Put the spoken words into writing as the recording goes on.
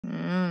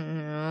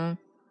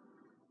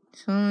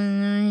It's all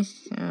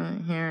nice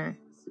out here.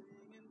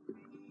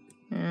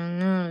 I don't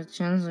know, it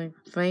sounds like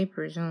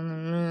vipers on the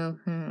move.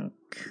 Oh,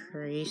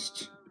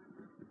 Christ.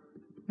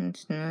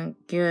 That's not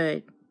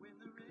good.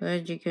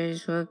 Glad you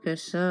guys woke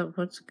us up.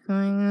 What's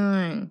going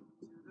on?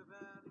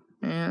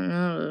 I don't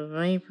know, the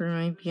viper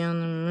might be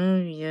on the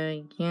move yet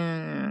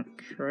again.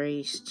 Oh,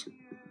 Christ.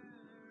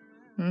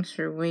 Thanks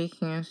for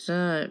waking us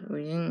up.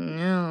 We didn't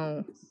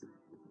know.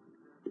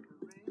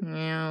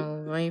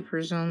 Now,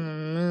 viper's on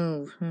the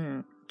move.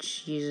 Oh,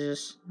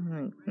 Jesus.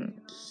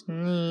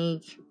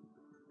 Snake.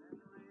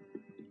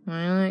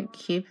 Why not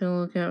keep a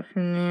lookout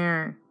from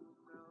there?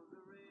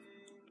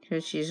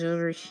 Because she's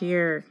over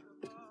here.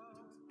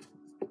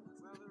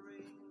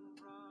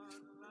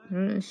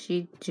 What is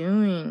she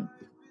doing?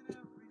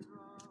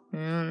 I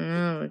don't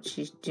know, but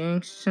she's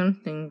doing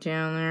something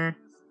down there.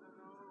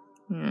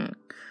 Oh,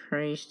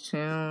 Christ, I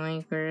don't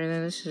like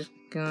where this is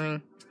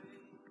going.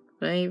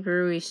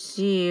 Viper, we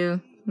see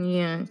you.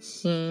 You don't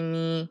see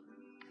me.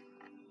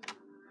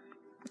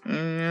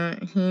 I'm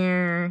not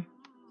here.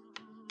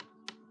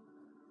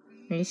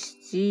 I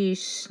see you,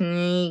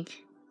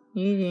 Snake.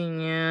 You do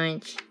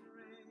not.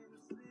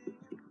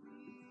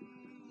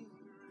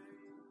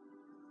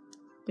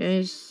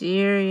 Guys,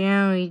 see her?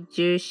 Yeah, we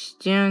do. She's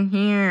down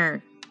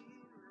here.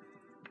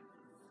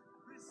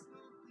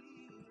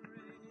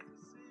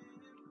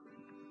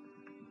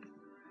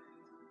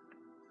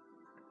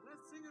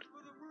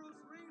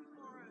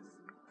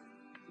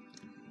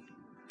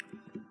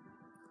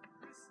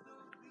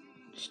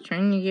 She's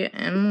trying to get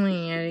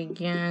Emily yet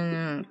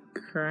again. Oh,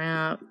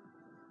 crap.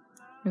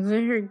 Is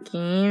it her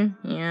game?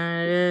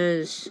 Yeah, it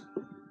is.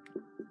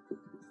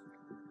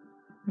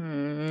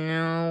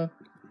 No.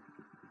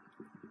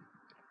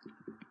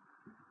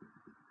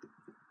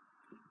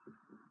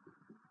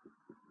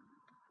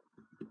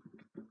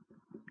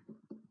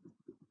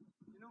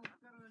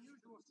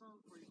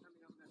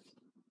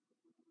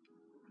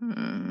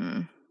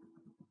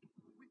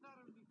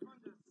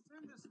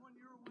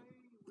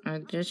 I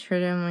just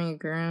heard Emily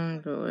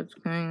groan, but what's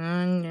going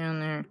on down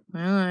there?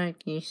 Well,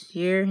 you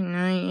see her?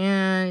 Not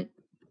yet.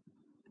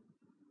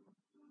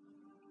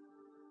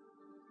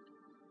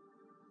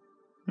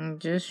 I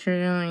just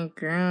heard Emily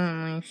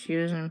groan like she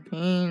was in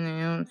pain.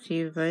 I don't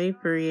see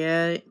Viper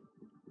yet.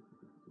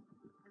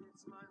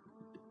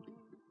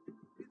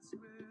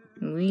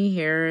 We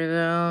hear her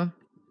though.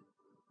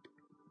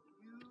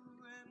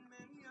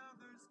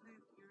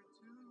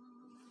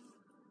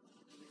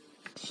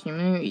 She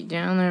might be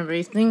down there, but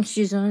I think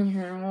she's on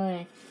her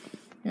way.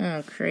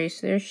 Oh,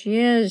 Christ, there she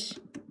is.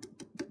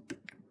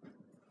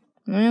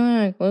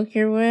 Lilac, look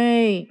your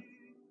way.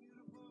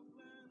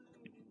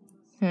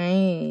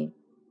 Hey,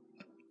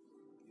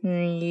 what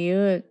are you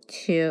up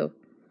to?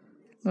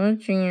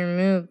 Watching your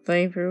move,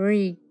 Viper. What are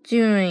you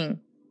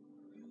doing?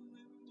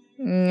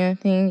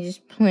 Nothing,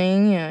 just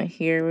playing out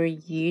here. What are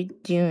you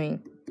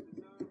doing?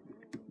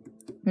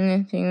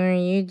 Nothing, what are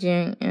you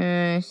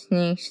doing?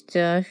 Snake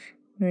stuff.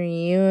 What are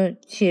you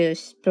up to?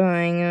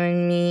 Spying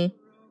on me?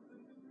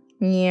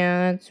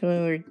 Yeah, that's what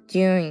we're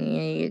doing,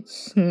 idiot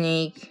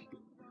snake.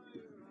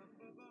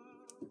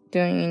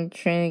 Don't even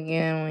try to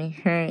get Emily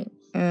hurt.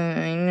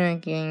 I'm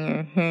not getting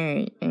her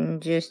hurt. I'm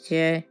just,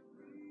 doing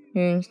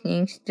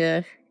snake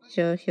stuff.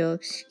 So if you'll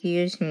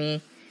excuse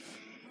me.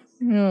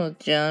 No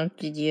job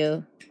to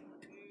do.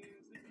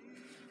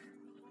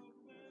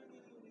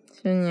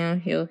 So now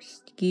if you'll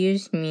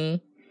excuse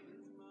me.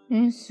 I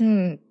have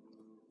some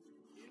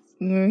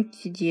work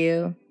to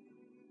do.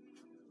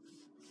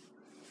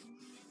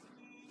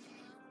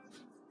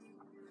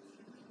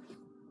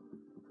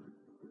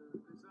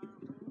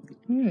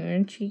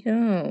 Where'd she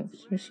go?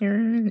 She was here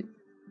a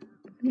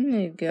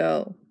minute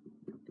ago.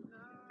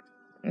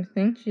 I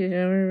think she's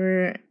over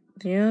where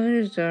the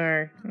others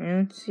are. I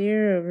don't see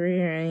her over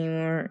here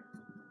anymore.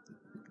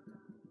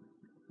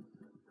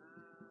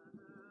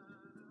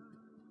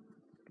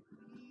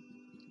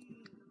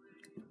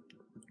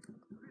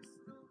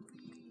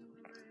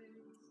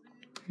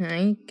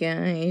 Hi,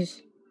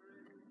 guys.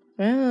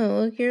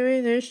 Wow, look at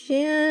her. There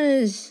she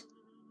is.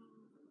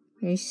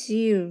 I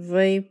see you,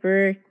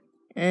 Viper.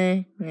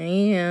 No,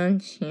 you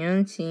don't. You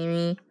don't see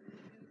me.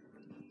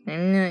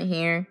 I'm not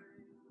here.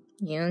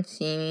 You don't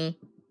see me.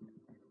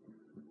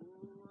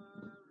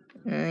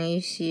 All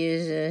you see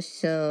is a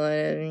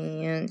silhouette of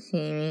me. You don't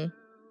see me.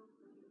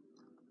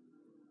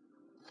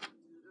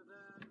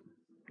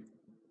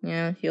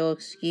 Now, if you'll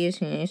excuse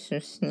me, there's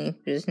some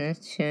snake business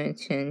to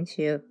attend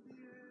to.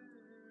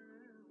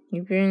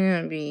 You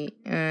better not be,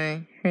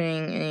 hurting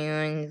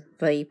anyone,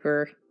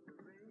 Viper.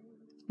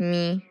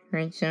 Me,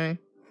 right, son?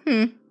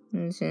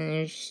 That's an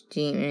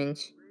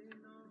understatement.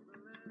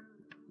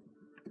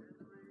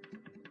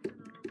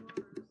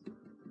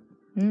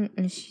 What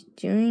is she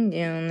doing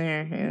down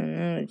there? I don't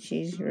know what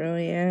she's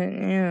really at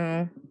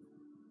now.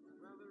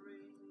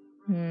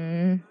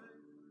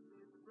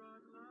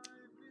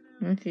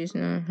 If she's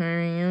not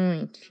hurrying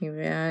Emily too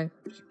bad,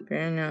 she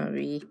better not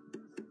be.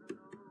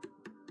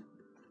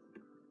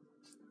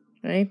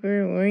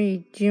 Viper, what are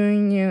you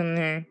doing down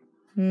there?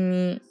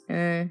 Me,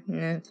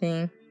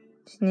 nothing.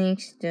 snake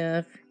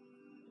stuff.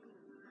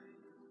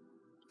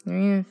 We're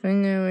gonna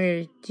find out what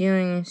you're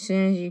doing as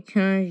soon as you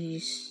come, you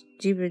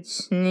stupid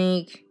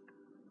snake.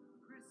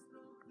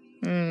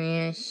 Oh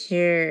yeah,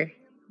 sure.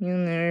 You'll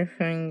never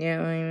find out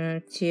what I'm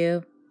up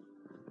to.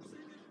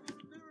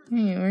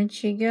 Hey, where'd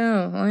she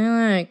go?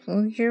 Lilac,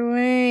 look your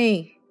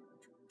way.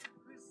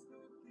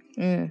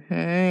 Oh,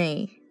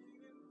 hi.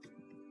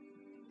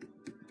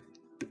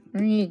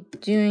 What are you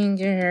doing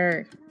to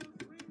her?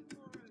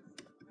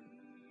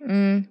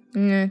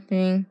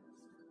 Nothing.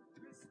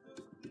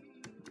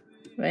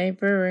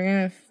 Vibber, we're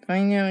gonna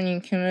find out when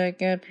you come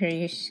back up here,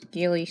 you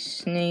scaly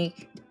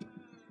snake.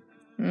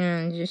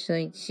 I'd just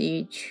like to see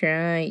you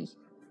try.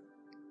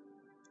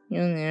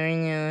 You'll never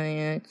know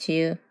I'm up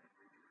to.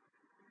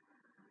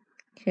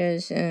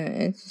 Cause,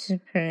 it's a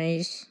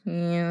surprise, you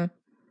know.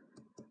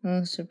 A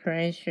little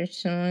surprise for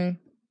someone.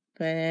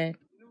 But,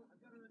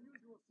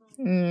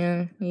 you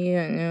don't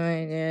know what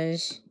it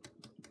is.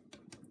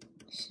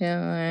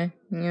 So,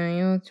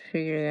 you'll have to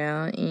figure it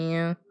out,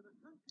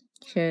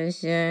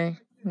 Cause,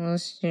 well,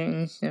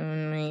 certain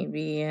someone might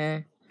be,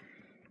 I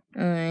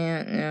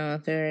don't know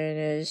what there it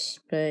is,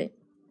 but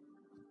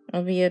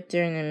I'll be up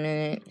there in a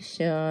minute,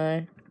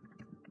 so,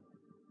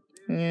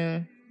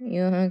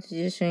 you'll have to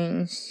just wait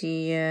and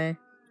see,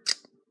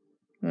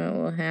 what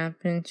will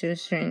happen to a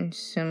certain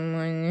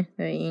someone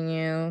that you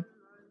know.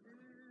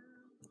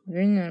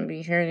 Better not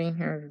be hurting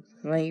her,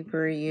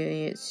 Viper, you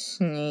idiot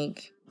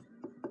snake.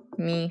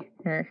 Me,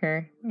 hurt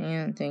her? I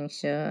don't think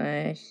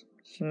so.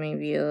 She may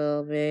be a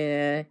little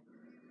bit,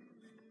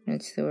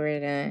 what's the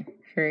word,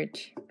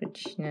 hurt, but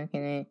she's not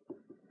gonna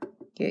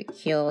get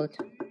killed.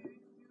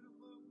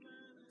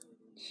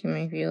 She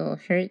might be a little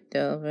hurt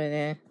though, but,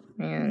 I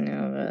don't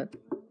know about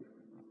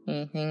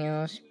anything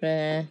else,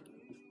 but,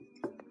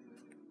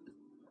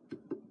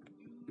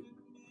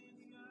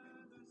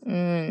 I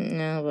don't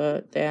know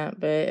about that,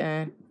 but,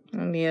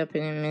 I'll be up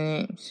in a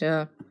minute,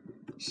 so,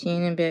 see you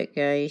in a bit,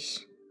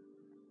 guys.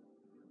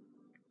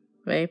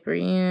 Viper,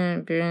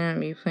 you better not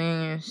be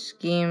playing a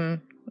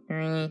scheme or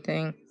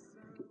anything.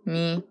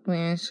 Me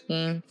playing a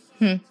scheme?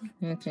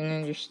 That's an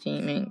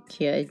understatement,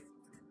 kid.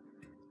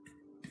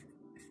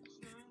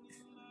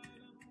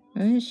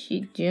 What is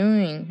she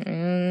doing? I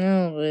don't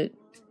know, but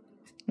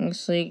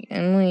looks like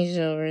Emily's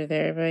over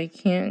there, but I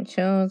can't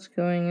tell what's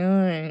going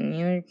on.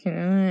 Neither can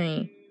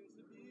I.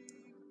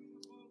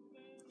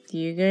 Do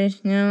you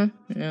guys know?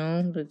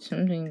 No, but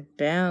something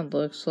bad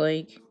looks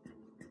like.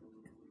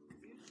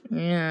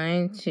 Yeah,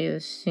 I'd say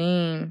the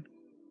same.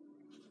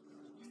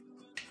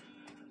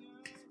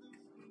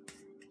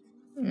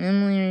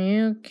 Emily, are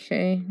you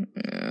okay?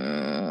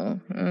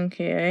 No.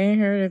 Okay, I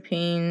heard a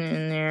pain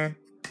in there.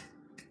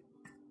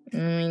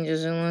 Emily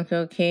doesn't look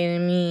okay to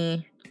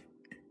me.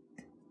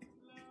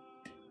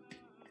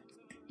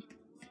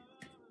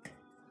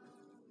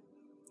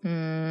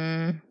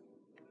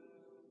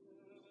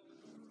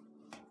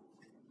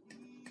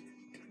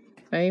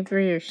 Viper,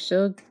 you're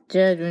so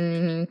dead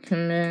when you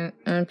come back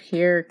up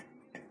here.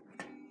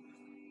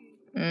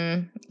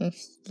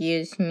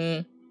 Excuse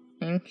me.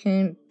 I'm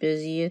kind of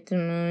busy at the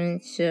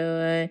moment,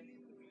 so,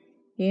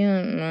 you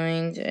don't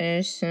mind. I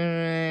have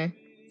some,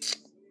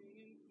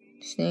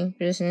 snake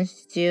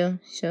business to do,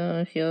 so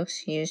if you'll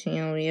excuse me,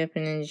 I'll be up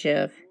in a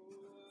jiff.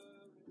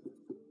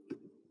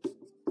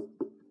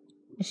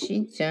 Is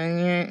she done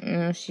yet?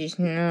 No, she's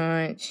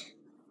not.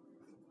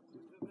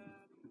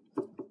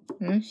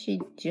 What's she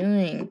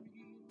doing?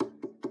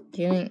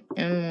 Getting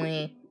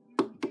Emily.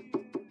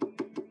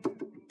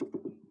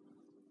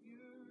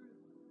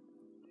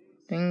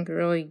 Think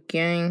really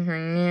getting her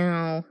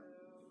now.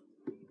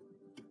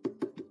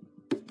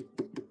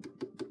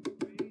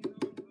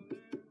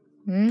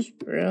 That's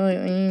really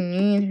when you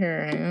need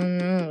her. I don't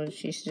know, but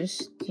she's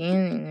just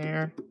standing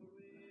there.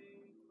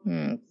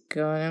 Oh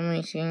god,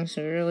 Emily's getting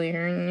severely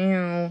hurt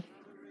now.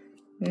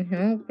 Can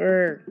help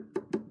her.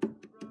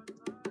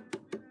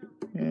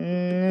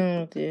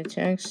 No, the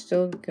attack's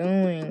still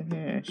going.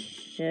 Ah,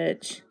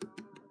 shit.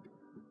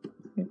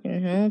 You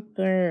can help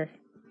her.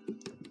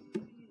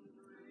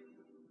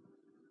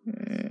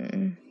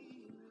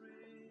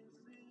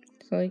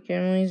 It's like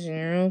Emily's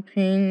in real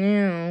pain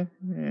now.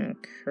 Oh,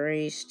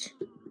 Christ.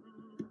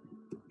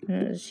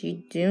 What is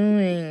she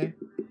doing?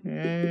 I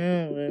don't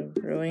know,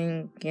 but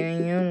really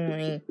getting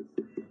Emily.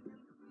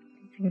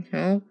 You can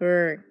help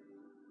her.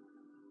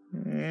 I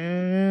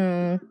don't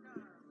know.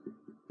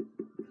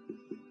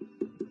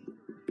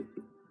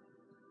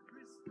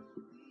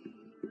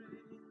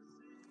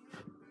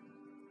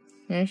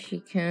 There she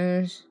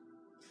comes.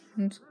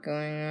 What's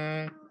going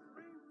on?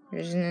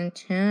 There's an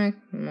attack,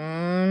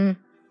 Mom.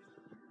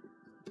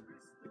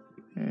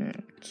 Oh,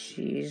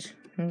 jeez.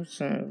 What's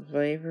that,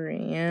 Vibber?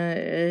 Yeah,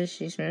 it is.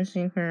 She's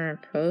missing from her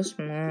post,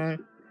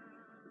 Mom.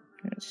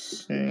 That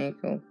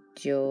snake will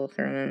deal with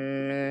her in a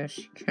minute.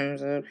 She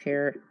comes up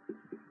here.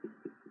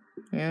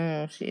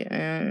 No, I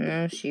don't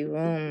know if she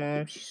will,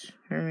 Mom. She's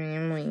harming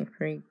Emily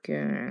pretty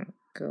good. Oh,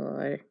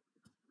 God.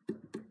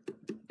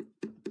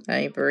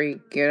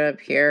 Vibber, get up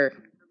here.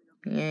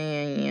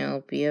 Yeah,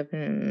 I'll be up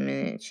in a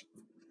minute.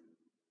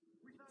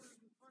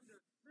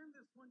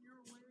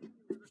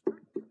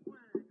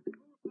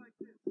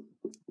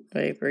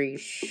 Vibber, you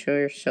show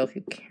yourself,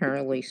 you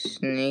cowardly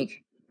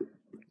snake.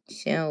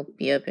 See, I'll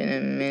be up in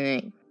a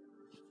minute.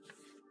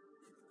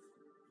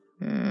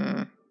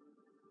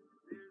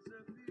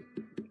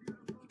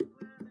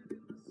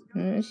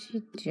 What is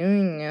he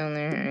doing down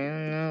there? I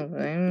don't know,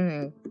 but I'm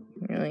gonna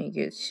really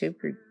get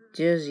super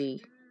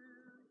dizzy.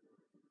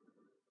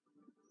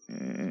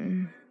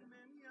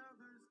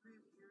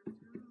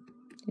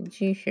 Did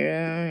you hear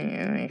that?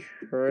 Yeah, I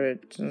heard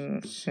it.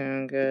 Doesn't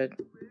sound good.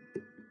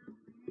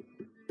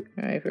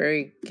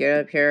 Vibber, get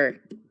up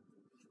here.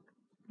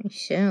 I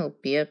said I'll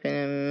be up in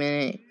a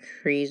minute,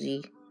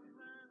 crazy.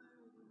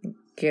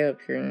 Get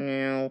up here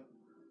now.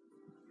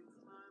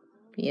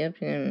 Be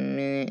up in a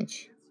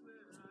minute.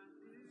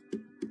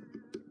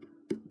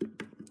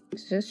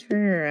 Is this for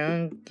your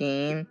own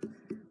game?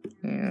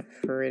 Yeah, I'm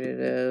afraid it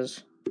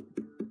is.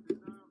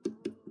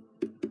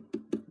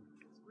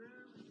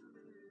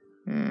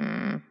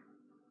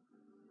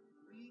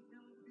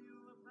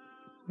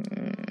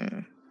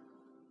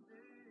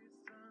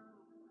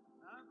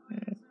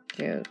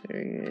 Get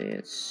there, you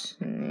idiot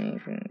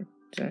snake, and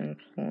done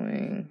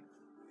playing.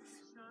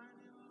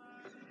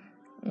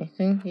 I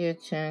think the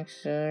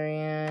attack's over.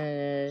 Yeah,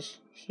 it is.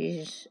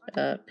 She's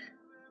up.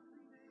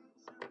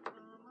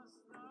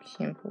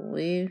 Can't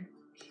believe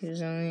she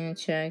was on the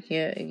attack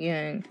yet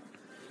again.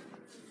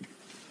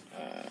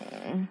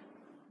 Oh,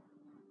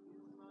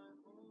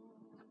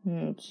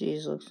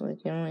 jeez, looks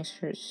like Emily's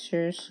hurt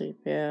seriously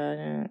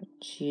bad. Oh,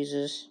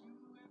 Jesus.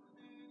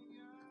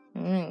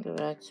 I'm gonna go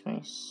back to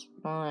my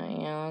spot.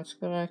 Yeah, let's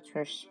go back to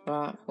our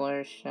spot,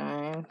 Fluttershy.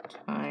 I'm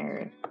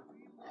tired.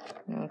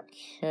 No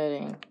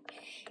kidding.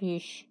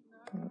 Sheesh.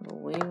 I can't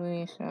believe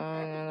we saw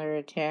another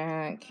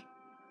attack.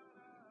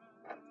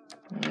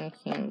 I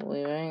can't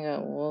believe I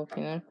got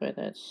woken up by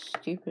that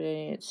stupid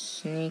idiot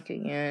sneak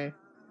again.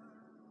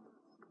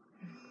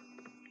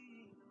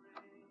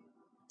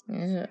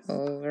 Is it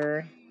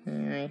over?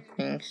 Yeah, I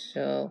think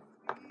so.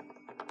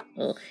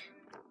 Ugh.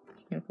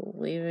 Can't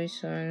believe I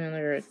saw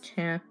another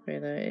attack by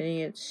that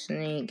idiot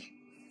snake.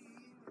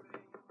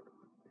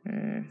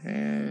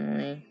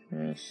 Emily, let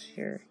me see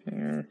your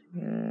hand.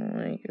 You don't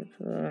like it,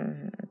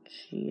 but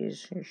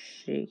jeez, you're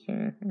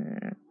shaking.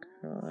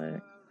 Oh,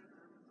 God.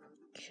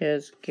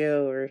 Kids, get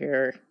over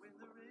here.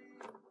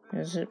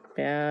 Is it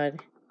bad?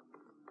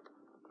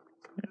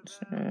 It's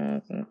not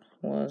looking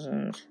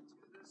pleasant.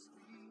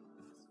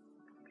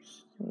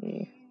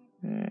 See.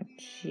 Oh,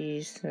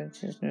 jeez, that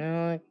does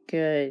not look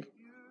good.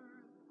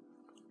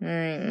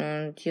 Alright,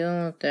 Mom,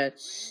 deal with that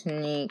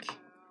snake.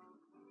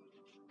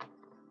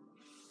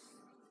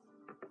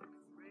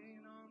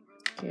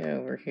 Get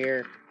over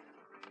here.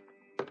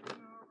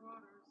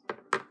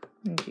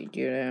 What'd you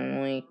do to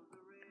Emily?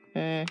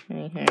 I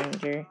had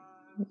her.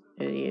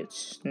 Idiot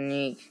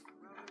snake.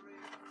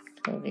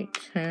 Told you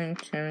time and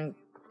time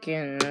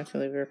again not to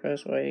leave your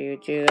post. Why do you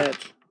do that?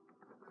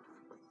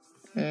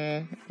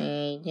 I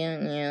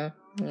don't know.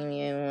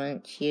 Maybe I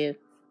want to.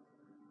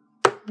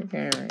 You're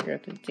gonna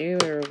regret to do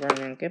or we're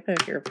gonna get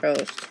back your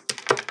post.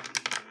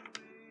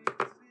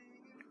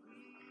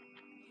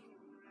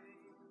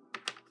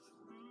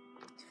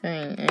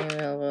 Fine, I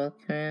will. We'll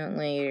come out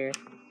later.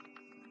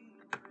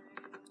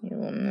 You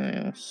will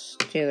not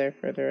stay there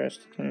for the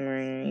rest of the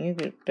morning. You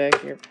get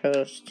back your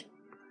post.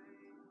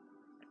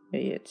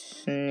 Idiot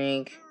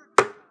snake.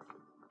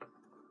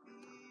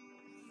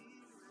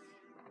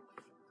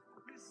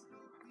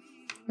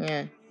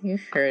 Yeah, you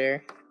heard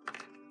her.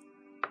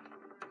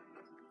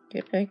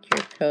 Get back to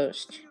your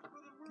post.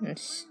 And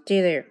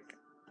stay there.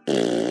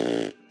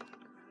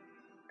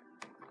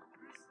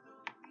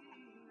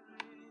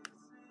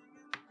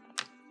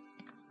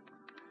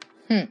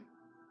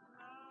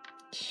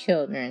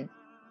 Children.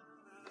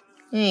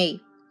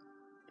 Hey.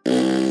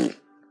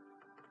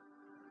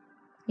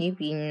 You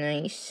be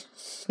nice,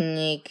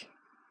 snake.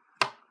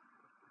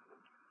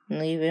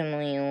 Leave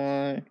Emily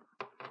alone.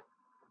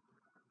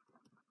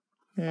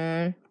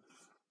 Mom.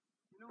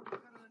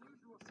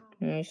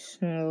 You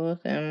snuggle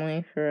with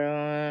Emily for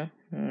a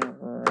while.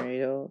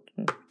 Alright, I'll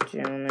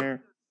down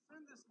there.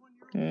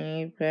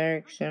 You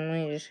better, 'cause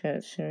Emily just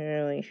got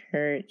severely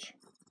hurt.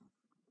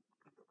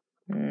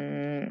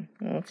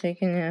 We'll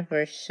take a nap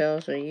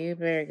ourselves, but you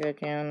better go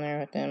down there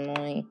with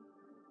Emily.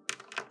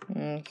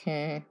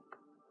 Okay.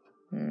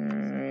 I'll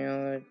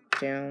go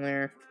down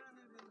there.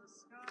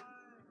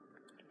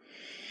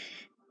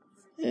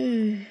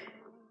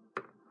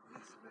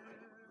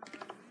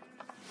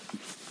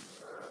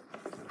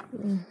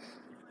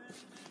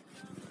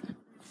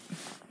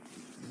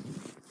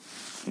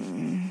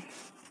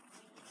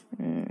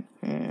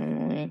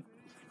 Emily,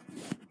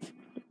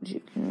 you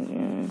can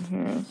get in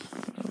here.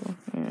 So,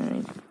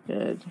 I'm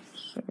dead.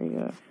 So you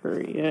got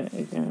hurt yet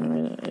again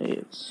with an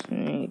idiot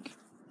snake.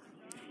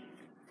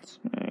 It's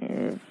not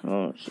your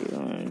fault she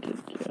wanted to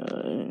do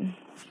it.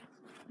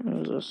 It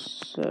was a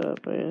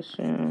setup, I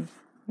assume.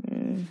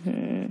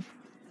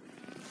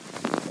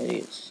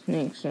 Idiot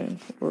snakes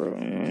and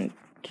 409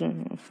 to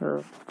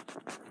her.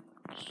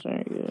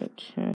 Sorry, good attack.